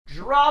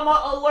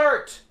Drama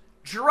alert!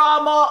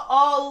 Drama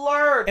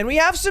alert! And we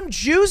have some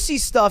juicy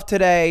stuff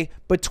today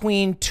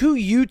between two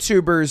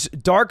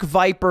YouTubers, Dark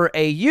Viper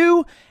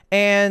AU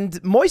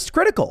and Moist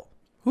Critical.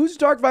 Who's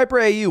Dark Viper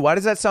AU? Why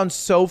does that sound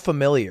so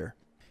familiar?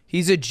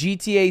 He's a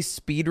GTA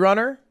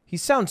speedrunner. He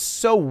sounds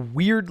so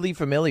weirdly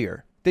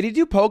familiar. Did he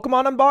do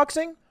Pokemon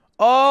unboxing?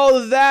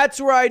 Oh,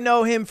 that's where I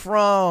know him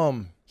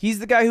from. He's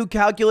the guy who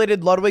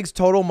calculated Ludwig's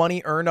total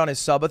money earned on his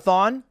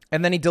subathon,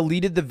 and then he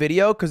deleted the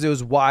video because it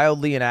was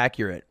wildly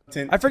inaccurate.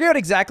 I forget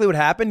exactly what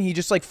happened. He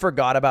just like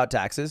forgot about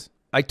taxes.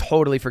 I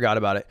totally forgot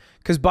about it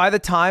because by the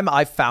time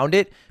I found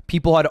it,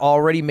 people had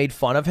already made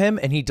fun of him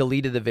and he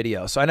deleted the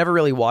video. So I never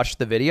really watched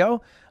the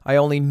video. I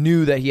only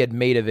knew that he had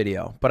made a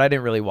video, but I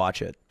didn't really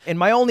watch it. And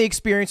my only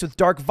experience with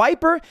Dark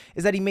Viper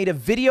is that he made a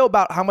video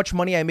about how much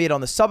money I made on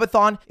the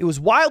subathon. It was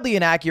wildly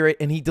inaccurate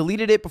and he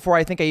deleted it before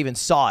I think I even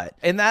saw it.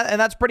 And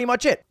that's pretty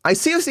much it. I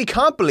seriously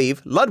can't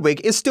believe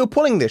Ludwig is still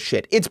pulling this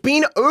shit. It's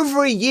been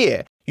over a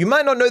year. You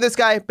might not know this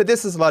guy, but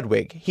this is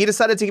Ludwig. He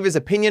decided to give his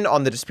opinion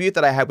on the dispute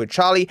that I had with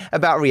Charlie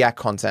about React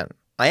content.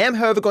 I am,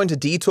 however, going to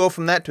detour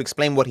from that to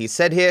explain what he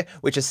said here,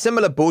 which is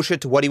similar bullshit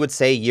to what he would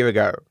say a year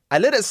ago. I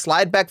let it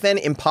slide back then,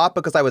 in part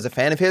because I was a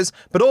fan of his,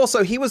 but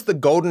also he was the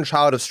golden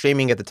child of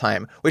streaming at the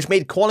time, which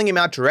made calling him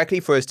out directly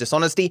for his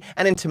dishonesty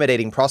and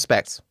intimidating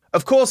prospects.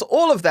 Of course,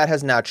 all of that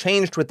has now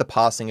changed with the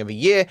passing of a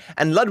year,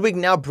 and Ludwig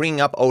now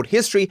bringing up old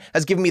history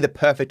has given me the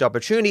perfect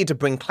opportunity to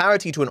bring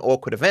clarity to an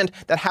awkward event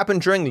that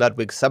happened during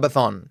Ludwig's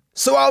subathon.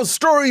 So our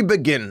story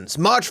begins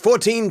March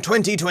 14,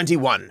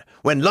 2021,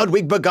 when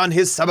Ludwig begun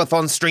his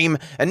subathon stream,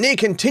 a near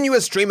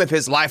continuous stream of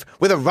his life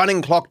with a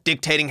running clock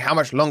dictating how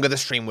much longer the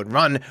stream would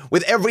run,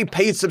 with every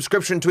paid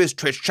subscription to his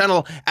Twitch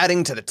channel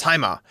adding to the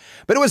timer.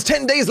 But it was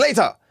 10 days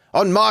later,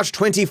 on March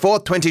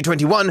 24th,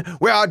 2021,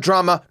 where our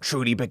drama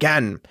truly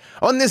began.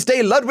 On this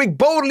day, Ludwig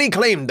boldly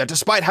claimed that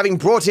despite having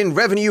brought in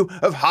revenue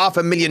of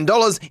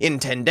 $500,000 in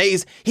 10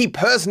 days, he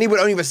personally would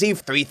only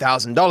receive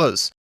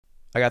 $3,000.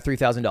 I got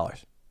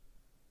 $3,000.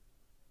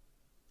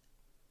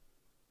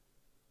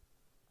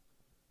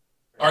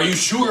 Are you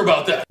sure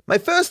about that? My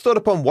first thought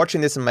upon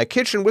watching this in my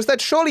kitchen was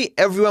that surely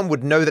everyone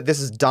would know that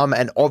this is dumb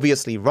and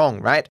obviously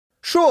wrong, right?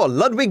 Sure,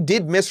 Ludwig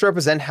did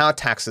misrepresent how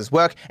taxes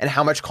work and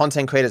how much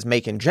content creators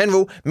make in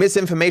general,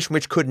 misinformation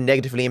which could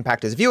negatively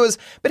impact his viewers,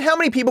 but how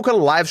many people could a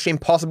live stream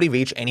possibly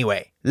reach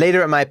anyway?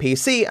 Later at my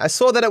PC, I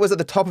saw that it was at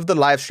the top of the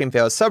live stream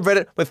fails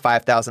subreddit with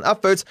 5,000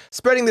 upvotes,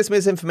 spreading this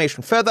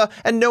misinformation further,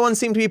 and no one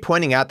seemed to be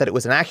pointing out that it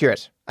was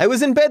inaccurate. I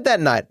was in bed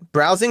that night,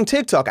 browsing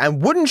TikTok,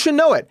 and wouldn't you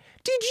know it,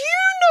 did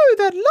you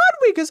know that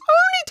Ludwig is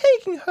only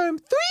taking home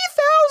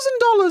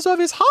 $3,000 of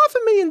his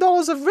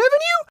 $500,000 of revenue?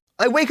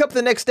 I wake up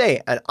the next day,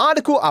 and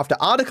article after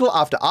article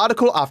after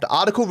article after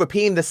article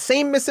repeating the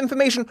same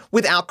misinformation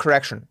without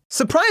correction.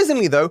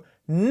 Surprisingly though,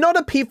 not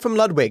a peep from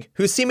Ludwig,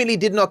 who seemingly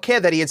did not care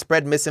that he had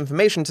spread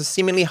misinformation to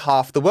seemingly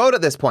half the world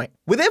at this point.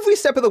 With every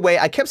step of the way,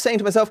 I kept saying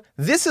to myself,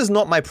 this is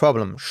not my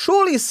problem.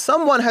 Surely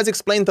someone has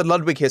explained to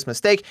Ludwig his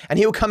mistake, and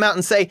he will come out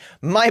and say,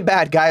 my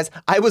bad guys,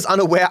 I was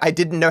unaware, I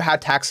didn't know how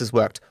taxes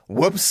worked.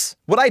 Whoops.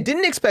 What I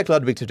didn't expect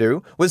Ludwig to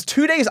do was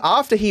 2 days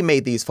after he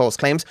made these false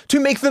claims to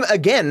make them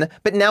again,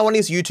 but now on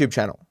his YouTube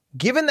channel.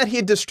 Given that he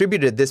had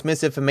distributed this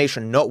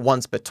misinformation not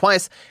once but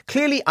twice,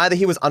 clearly either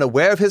he was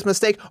unaware of his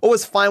mistake or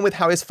was fine with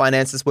how his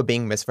finances were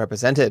being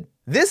misrepresented.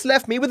 This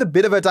left me with a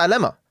bit of a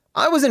dilemma.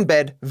 I was in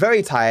bed,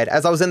 very tired,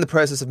 as I was in the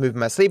process of moving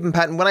my sleeping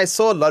pattern when I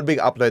saw Ludwig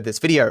upload this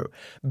video.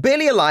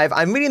 Barely alive,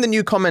 I'm reading the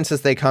new comments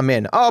as they come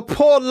in. Oh,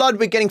 poor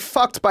Ludwig getting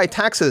fucked by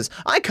taxes.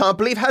 I can't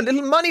believe how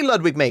little money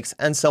Ludwig makes,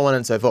 and so on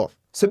and so forth.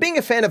 So being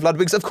a fan of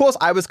Ludwig's, of course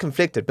I was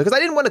conflicted, because I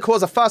didn't want to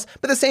cause a fuss,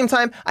 but at the same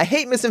time, I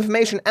hate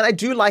misinformation and I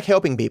do like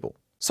helping people.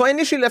 So I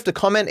initially left a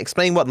comment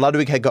explaining what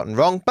Ludwig had gotten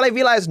wrong, but I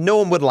realized no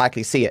one would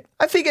likely see it.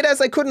 I figured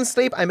as I couldn't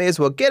sleep, I may as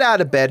well get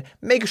out of bed,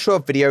 make a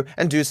short video,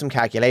 and do some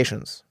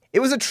calculations. It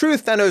was a true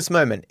Thanos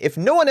moment. If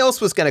no one else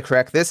was going to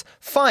correct this,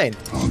 fine.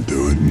 I'll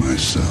do it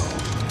myself.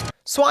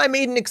 So I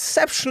made an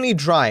exceptionally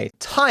dry,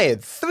 tired,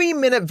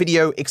 3-minute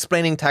video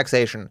explaining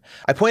taxation.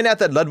 I point out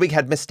that Ludwig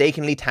had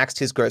mistakenly taxed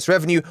his gross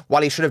revenue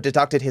while he should have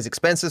deducted his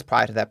expenses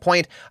prior to that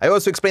point. I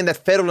also explained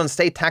that federal and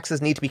state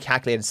taxes need to be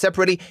calculated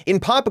separately, in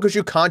part because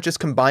you can't just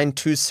combine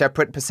two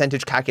separate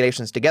percentage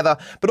calculations together,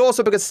 but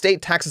also because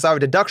state taxes are a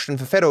deduction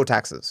for federal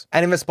taxes.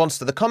 And in response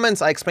to the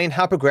comments, I explained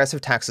how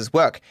progressive taxes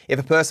work. If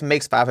a person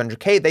makes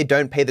 $500K, they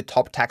don't pay the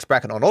top tax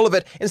bracket on all of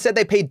it. Instead,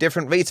 they pay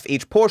different rates for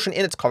each portion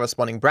in its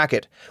corresponding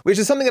bracket, which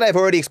is something that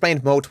I've already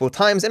explained multiple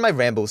times in my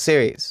Ramble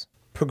series.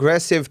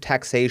 Progressive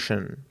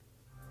taxation.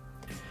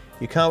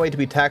 You can't wait to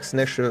be taxed an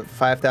extra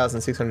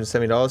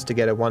 $5,670 to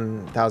get a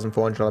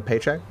 $1,400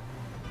 paycheck?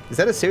 Is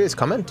that a serious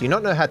comment? Do you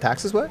not know how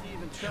taxes work?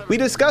 We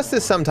discuss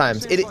this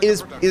sometimes. It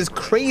is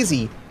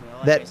crazy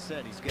that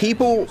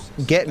people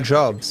get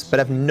jobs but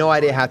have no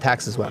idea how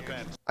taxes work.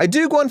 I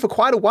do go on for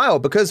quite a while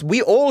because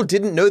we all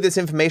didn't know this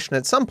information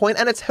at some point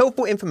and it's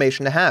helpful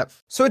information to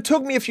have. So it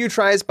took me a few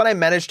tries, but I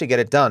managed to get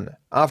it done.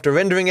 After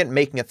rendering it,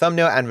 making a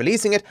thumbnail, and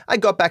releasing it, I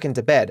got back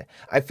into bed.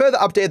 I further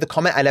updated the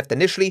comment I left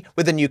initially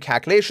with the new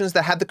calculations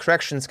that had the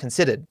corrections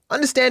considered.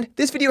 Understand,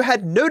 this video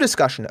had no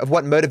discussion of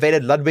what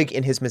motivated Ludwig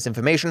in his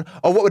misinformation,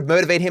 or what would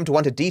motivate him to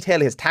want to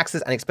detail his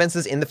taxes and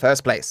expenses in the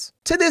first place.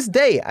 To this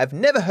day, I've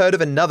never heard of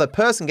another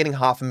person getting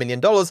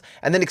 $500,000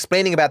 and then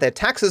explaining about their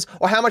taxes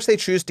or how much they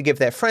choose to give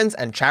their friends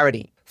and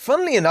charity.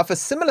 Funnily enough, a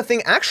similar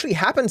thing actually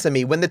happened to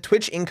me when the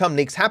Twitch income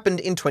leaks happened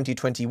in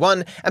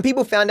 2021, and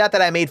people found out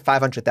that I made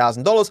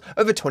 $500,000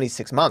 over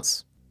 26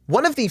 months.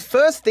 One of the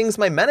first things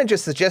my manager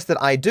suggested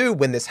I do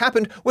when this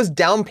happened was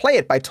downplay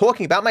it by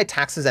talking about my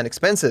taxes and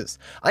expenses.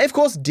 I of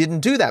course didn't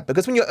do that,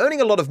 because when you're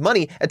earning a lot of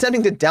money,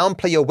 attempting to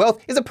downplay your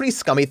wealth is a pretty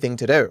scummy thing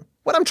to do.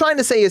 What I'm trying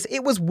to say is,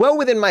 it was well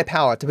within my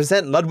power to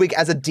present Ludwig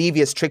as a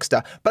devious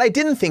trickster, but I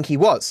didn't think he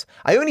was.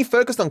 I only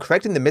focused on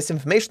correcting the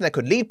misinformation that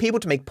could lead people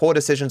to make poor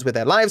decisions with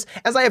their lives,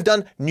 as I have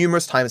done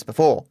numerous times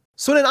before.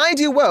 So in an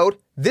ideal world,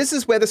 this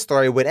is where the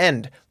story would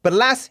end. But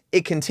alas,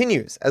 it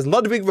continues, as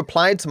Ludwig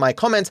replied to my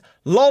comment,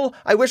 "Lol,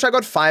 I wish I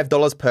got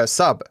 $5 per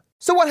sub."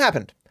 So what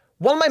happened?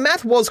 While my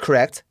math was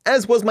correct,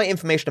 as was my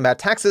information about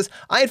taxes,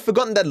 I had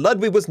forgotten that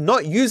Ludwig was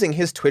not using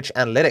his Twitch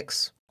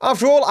analytics.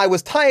 After all, I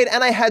was tired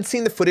and I had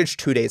seen the footage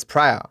 2 days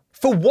prior.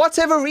 For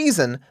whatever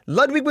reason,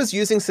 Ludwig was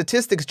using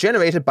statistics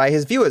generated by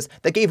his viewers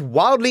that gave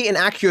wildly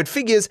inaccurate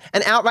figures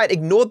and outright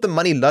ignored the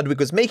money Ludwig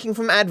was making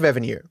from ad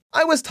revenue.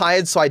 I was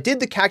tired, so I did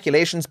the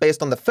calculations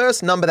based on the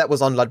first number that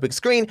was on Ludwig's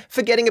screen,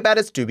 forgetting about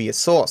its dubious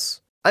source.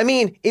 I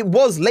mean, it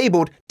was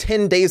labeled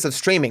 10 days of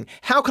streaming.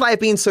 How could I have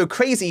been so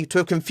crazy to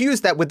have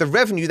confused that with the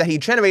revenue that he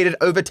generated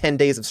over 10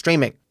 days of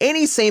streaming?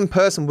 Any sane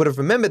person would have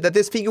remembered that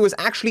this figure was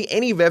actually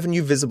any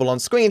revenue visible on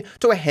screen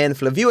to a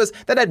handful of viewers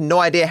that had no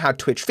idea how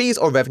Twitch fees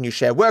or revenue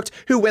share worked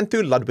who went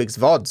through Ludwig's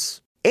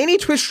VODs. Any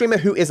Twitch streamer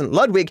who isn't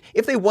Ludwig,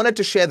 if they wanted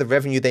to share the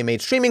revenue they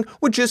made streaming,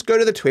 would just go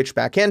to the Twitch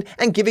backend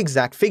and give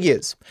exact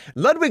figures.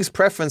 Ludwig's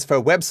preference for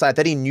a website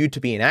that he knew to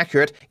be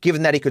inaccurate,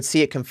 given that he could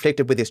see it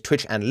conflicted with his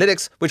Twitch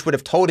analytics, which would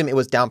have told him it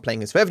was downplaying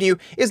his revenue,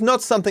 is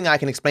not something I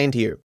can explain to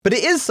you. But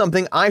it is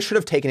something I should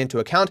have taken into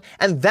account,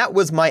 and that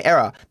was my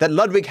error, that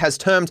Ludwig has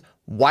termed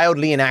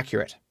wildly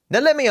inaccurate.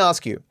 Now let me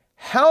ask you,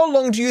 how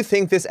long do you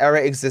think this error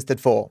existed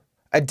for?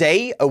 A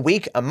day, a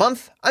week, a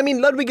month? I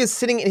mean, Ludwig is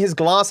sitting in his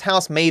glass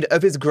house made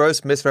of his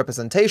gross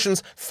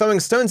misrepresentations,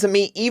 throwing stones at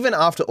me even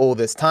after all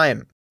this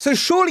time. So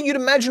surely you'd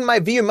imagine my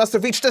video must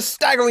have reached a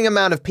staggering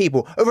amount of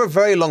people over a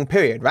very long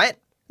period, right?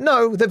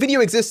 No, the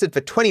video existed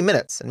for 20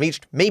 minutes and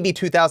reached maybe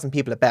 2,000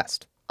 people at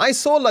best. I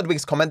saw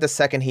Ludwig's comment the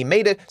second he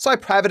made it, so I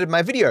privated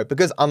my video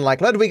because unlike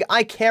Ludwig,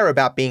 I care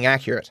about being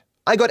accurate.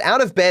 I got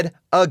out of bed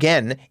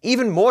again,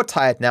 even more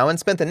tired now, and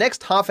spent the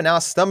next half an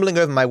hour stumbling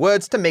over my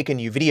words to make a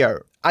new video.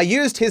 I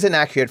used his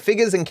inaccurate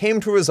figures and came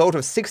to a result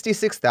of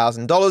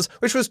 $66,000,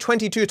 which was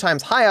 22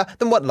 times higher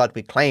than what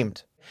Ludwig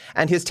claimed.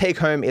 And his take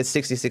home is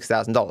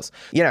 $66,000.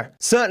 You know,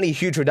 certainly a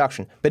huge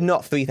reduction, but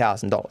not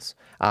 $3,000.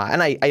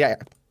 And I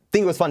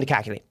think it was fun to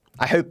calculate.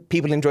 I hope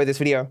people enjoy this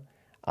video.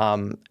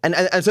 And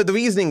so the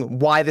reasoning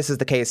why this is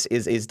the case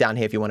is down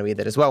here if you want to read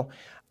that as well.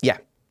 Yeah,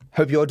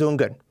 hope you're doing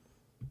good.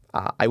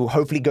 I will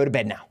hopefully go to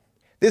bed now.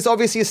 This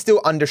obviously is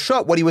still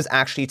undershot what he was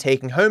actually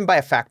taking home by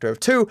a factor of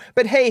 2,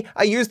 but hey,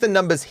 I used the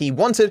numbers he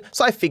wanted,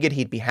 so I figured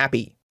he'd be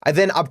happy. I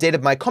then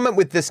updated my comment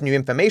with this new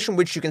information,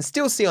 which you can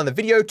still see on the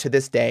video to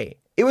this day.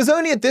 It was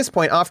only at this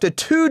point, after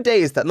 2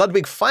 days, that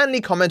Ludwig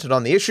finally commented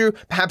on the issue,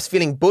 perhaps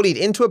feeling bullied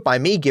into it by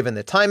me given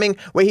the timing,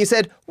 where he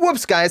said,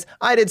 "Whoops guys,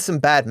 I did some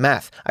bad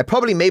math. I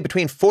probably made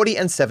between 40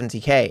 and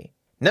 70k.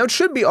 Now it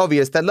should be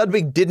obvious that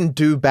Ludwig didn't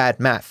do bad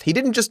math. He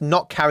didn't just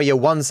not carry a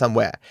 1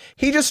 somewhere.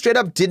 He just straight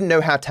up didn't know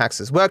how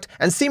taxes worked,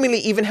 and seemingly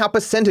even how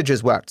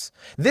percentages worked.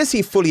 This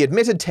he fully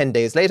admitted 10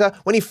 days later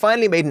when he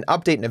finally made an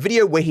update in a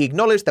video where he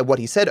acknowledged that what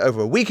he said over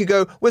a week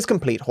ago was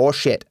complete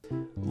horseshit.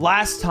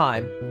 Last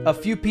time, a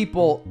few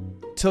people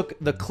took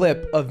the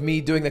clip of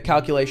me doing the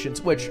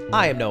calculations, which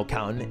I am no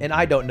accountant and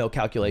I don't know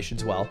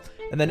calculations well,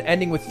 and then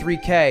ending with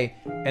 3K,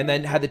 and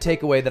then had the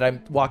takeaway that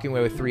I'm walking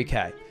away with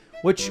 3K.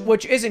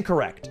 Which isn't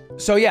correct.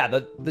 So yeah,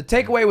 the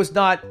takeaway was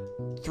not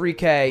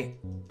 3K.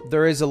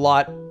 There is a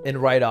lot in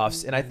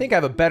write-offs, and I think I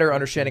have a better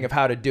understanding of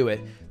how to do it.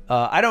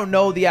 I don't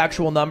know the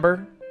actual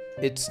number.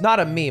 It's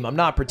not a meme. I'm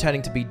not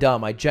pretending to be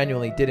dumb. I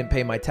genuinely didn't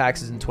pay my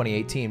taxes in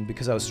 2018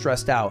 because I was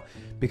stressed out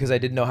because I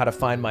didn't know how to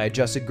find my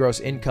adjusted gross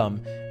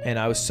income, and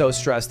I was so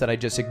stressed that I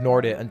just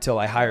ignored it until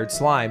I hired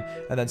Slime,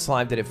 and then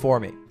Slime did it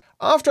for me.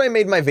 After I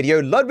made my video,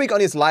 Ludwig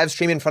on his live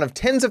stream in front of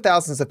tens of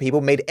thousands of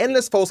people made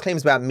endless false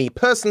claims about me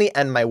personally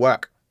and my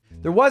work.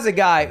 There was a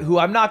guy who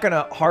I'm not going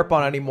to harp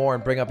on anymore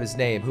and bring up his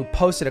name, who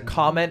posted a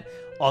comment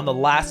on the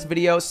last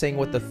video saying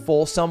what the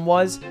full sum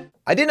was.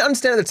 I didn't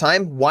understand at the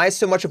time why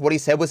so much of what he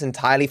said was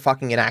entirely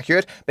fucking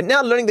inaccurate, but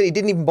now learning that he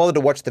didn't even bother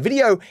to watch the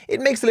video,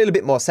 it makes a little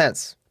bit more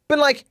sense. But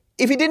like,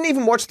 if he didn't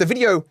even watch the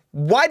video,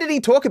 why did he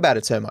talk about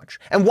it so much?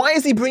 And why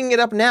is he bringing it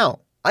up now?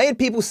 I had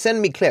people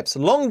send me clips,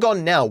 long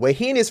gone now, where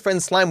he and his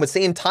friend Slime would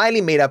say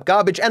entirely made up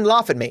garbage and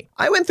laugh at me.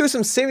 I went through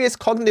some serious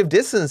cognitive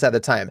dissonance at the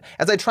time,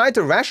 as I tried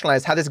to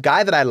rationalize how this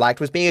guy that I liked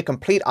was being a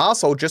complete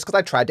arsehole just because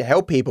I tried to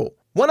help people.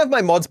 One of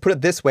my mods put it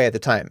this way at the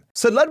time.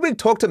 So Ludwig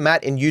talked to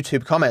Matt in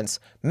YouTube comments.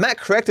 Matt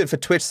corrected for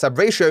Twitch sub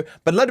ratio,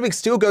 but Ludwig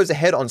still goes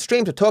ahead on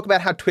stream to talk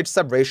about how Twitch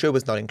sub ratio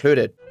was not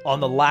included.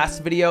 On the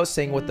last video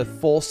saying what the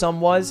full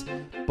sum was,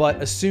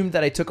 but assumed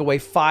that I took away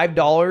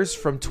 $5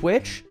 from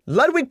Twitch.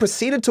 Ludwig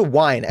proceeded to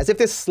whine as if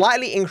this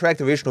slightly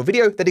incorrect original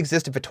video that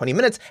existed for 20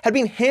 minutes had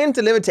been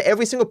hand-delivered to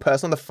every single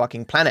person on the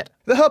fucking planet.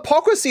 The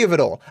hypocrisy of it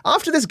all,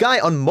 after this guy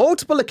on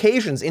multiple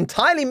occasions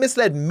entirely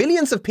misled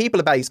millions of people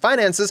about his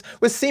finances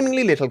with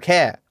seemingly little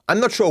care. I'm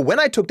not sure when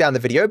I took down the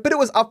video, but it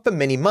was up for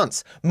many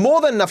months.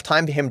 More than enough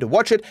time for him to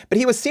watch it, but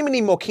he was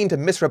seemingly more keen to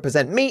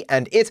misrepresent me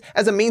and it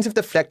as a means of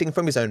deflecting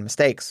from his own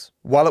mistakes.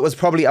 While it was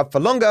probably up for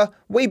longer,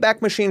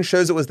 Wayback Machine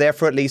shows it was there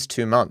for at least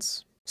 2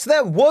 months. So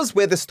that was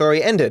where the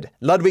story ended.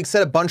 Ludwig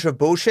said a bunch of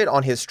bullshit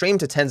on his stream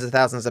to tens of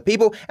thousands of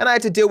people, and I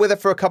had to deal with it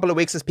for a couple of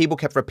weeks as people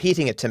kept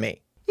repeating it to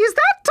me. Is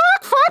that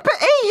Dark Viper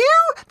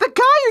AU? The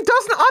guy who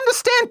doesn't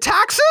understand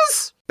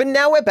taxes? But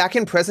now we're back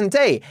in present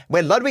day,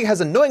 where Ludwig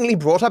has annoyingly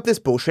brought up this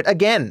bullshit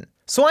again.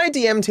 So I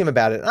DM'd him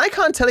about it, and I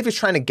can't tell if he's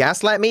trying to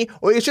gaslight me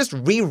or he's just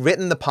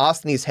rewritten the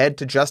past in his head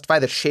to justify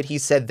the shit he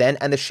said then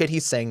and the shit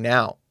he's saying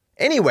now.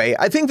 Anyway,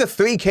 I think the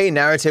 3K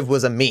narrative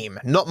was a meme,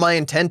 not my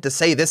intent to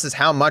say this is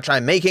how much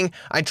I'm making.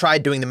 I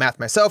tried doing the math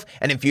myself,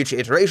 and in future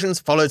iterations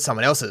followed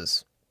someone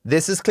else's.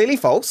 This is clearly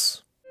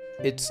false.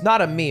 It's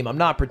not a meme. I'm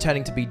not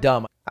pretending to be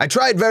dumb. I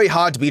tried very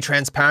hard to be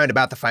transparent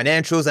about the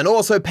financials and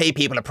also pay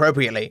people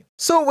appropriately.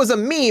 So it was a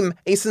meme,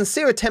 a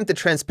sincere attempt at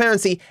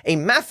transparency, a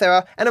math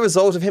error, and a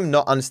result of him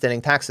not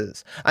understanding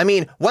taxes. I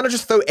mean, why not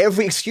just throw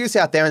every excuse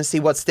out there and see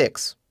what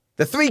sticks?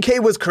 The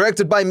 3K was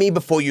corrected by me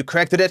before you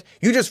corrected it,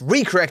 you just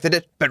re-corrected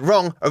it, but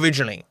wrong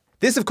originally.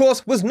 This, of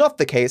course, was not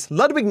the case.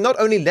 Ludwig not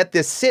only let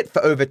this sit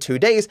for over 2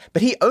 days,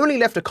 but he only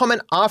left a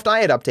comment after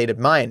I had updated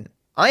mine.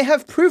 I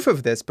have proof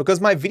of this because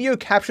my video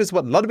captures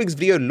what Ludwig's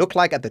video looked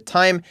like at the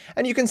time,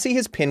 and you can see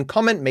his pinned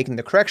comment making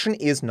the correction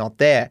is not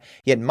there,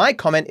 yet my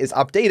comment is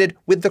updated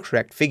with the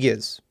correct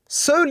figures.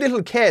 So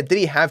little care did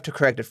he have to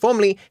correct it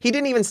formally, he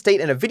didn't even state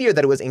in a video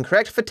that it was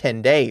incorrect for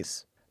 10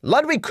 days.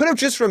 Ludwig could have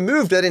just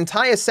removed that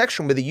entire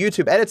section with the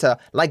YouTube editor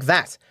like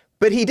that,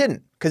 but he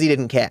didn't, because he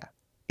didn't care.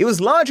 It was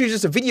largely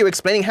just a video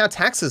explaining how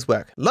taxes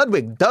work.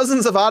 Ludwig,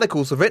 dozens of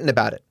articles were written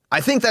about it.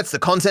 I think that's the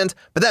content,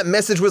 but that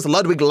message was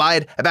Ludwig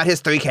lied about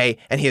his 3K,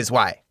 and here's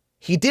why.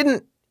 He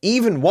didn't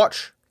even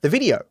watch the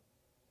video.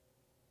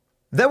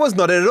 That was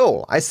not it at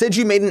all. I said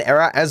you made an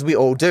error, as we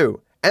all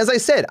do. As I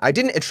said, I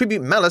didn't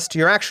attribute malice to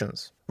your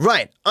actions.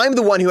 Right, I'm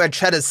the one who had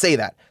chatters say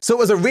that, so it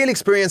was a real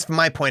experience from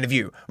my point of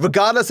view,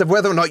 regardless of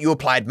whether or not you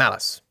applied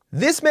malice.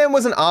 This man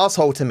was an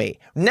asshole to me,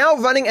 now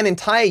running an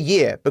entire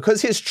year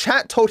because his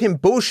chat told him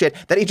bullshit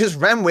that he just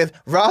ran with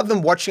rather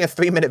than watching a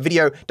 3-minute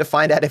video to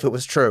find out if it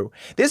was true.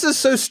 This is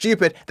so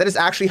stupid that it's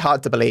actually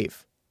hard to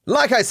believe.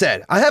 Like I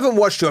said, I haven't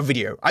watched your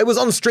video. I was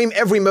on stream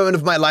every moment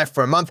of my life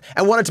for a month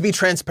and wanted to be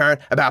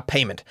transparent about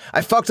payment. I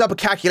fucked up a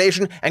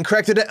calculation and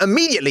corrected it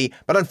immediately,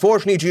 but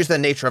unfortunately due to the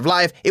nature of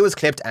live, it was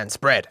clipped and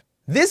spread.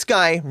 This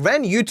guy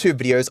ran YouTube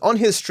videos on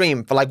his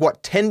stream for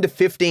 10 to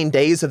 15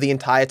 days of the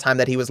entire time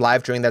that he was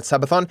live during that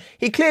subathon.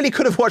 He clearly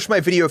could have watched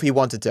my video if he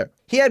wanted to.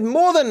 He had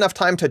more than enough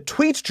time to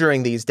tweet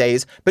during these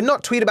days, but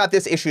not tweet about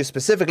this issue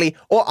specifically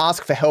or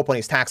ask for help on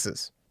his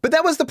taxes. But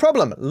that was the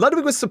problem.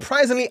 Ludwig was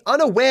surprisingly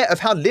unaware of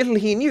how little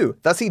he knew,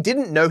 thus he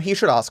didn't know he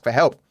should ask for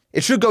help.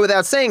 It should go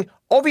without saying,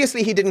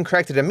 obviously he didn't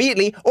correct it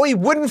immediately or he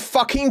wouldn't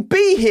fucking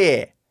be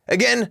here.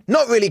 Again,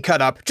 not really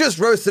cut up, just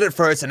roasted it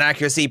for its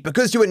inaccuracy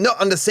because you were not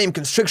under the same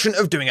constriction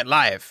of doing it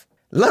live.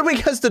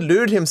 Ludwig has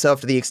deluded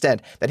himself to the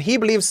extent that he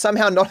believes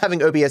somehow not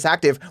having OBS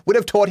active would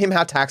have taught him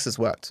how taxes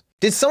worked.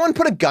 Did someone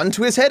put a gun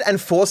to his head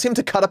and force him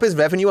to cut up his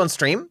revenue on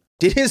stream?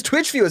 Did his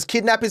Twitch viewers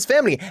kidnap his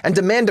family and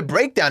demand a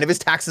breakdown of his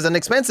taxes and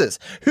expenses?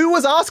 Who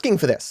was asking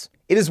for this?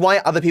 It is why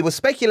other people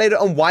speculated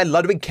on why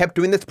Ludwig kept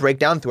doing this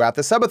breakdown throughout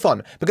the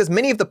subathon, because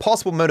many of the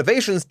possible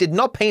motivations did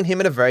not paint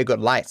him in a very good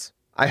light.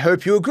 I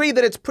hope you agree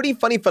that it's pretty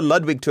funny for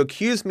Ludwig to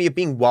accuse me of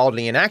being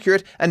wildly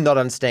inaccurate and not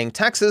understanding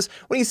taxes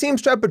when he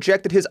seems to have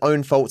projected his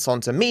own faults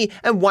onto me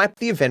and wiped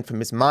the event from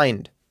his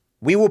mind.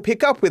 We will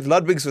pick up with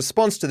Ludwig's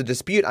response to the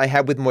dispute I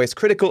had with Moist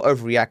Critical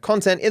over React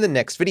content in the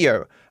next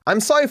video. I'm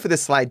sorry for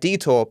this slight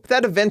detour, but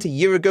that event a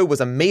year ago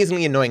was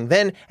amazingly annoying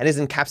then, and his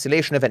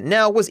encapsulation of it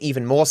now was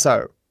even more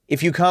so.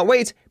 If you can't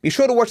wait, be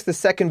sure to watch the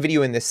second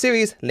video in this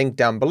series, linked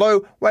down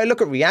below, where I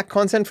look at React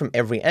content from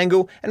every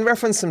angle and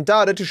reference some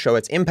data to show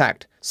its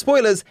impact.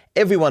 Spoilers,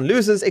 everyone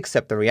loses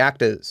except the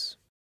reactors.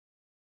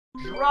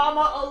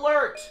 Drama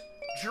alert!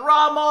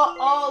 Drama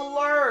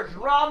alert!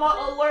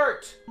 Drama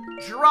alert!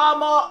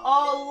 Drama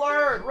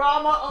alert!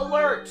 Drama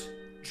alert!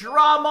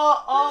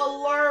 Drama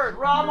alert!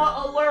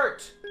 Drama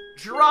alert!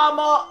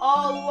 Drama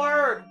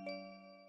alert!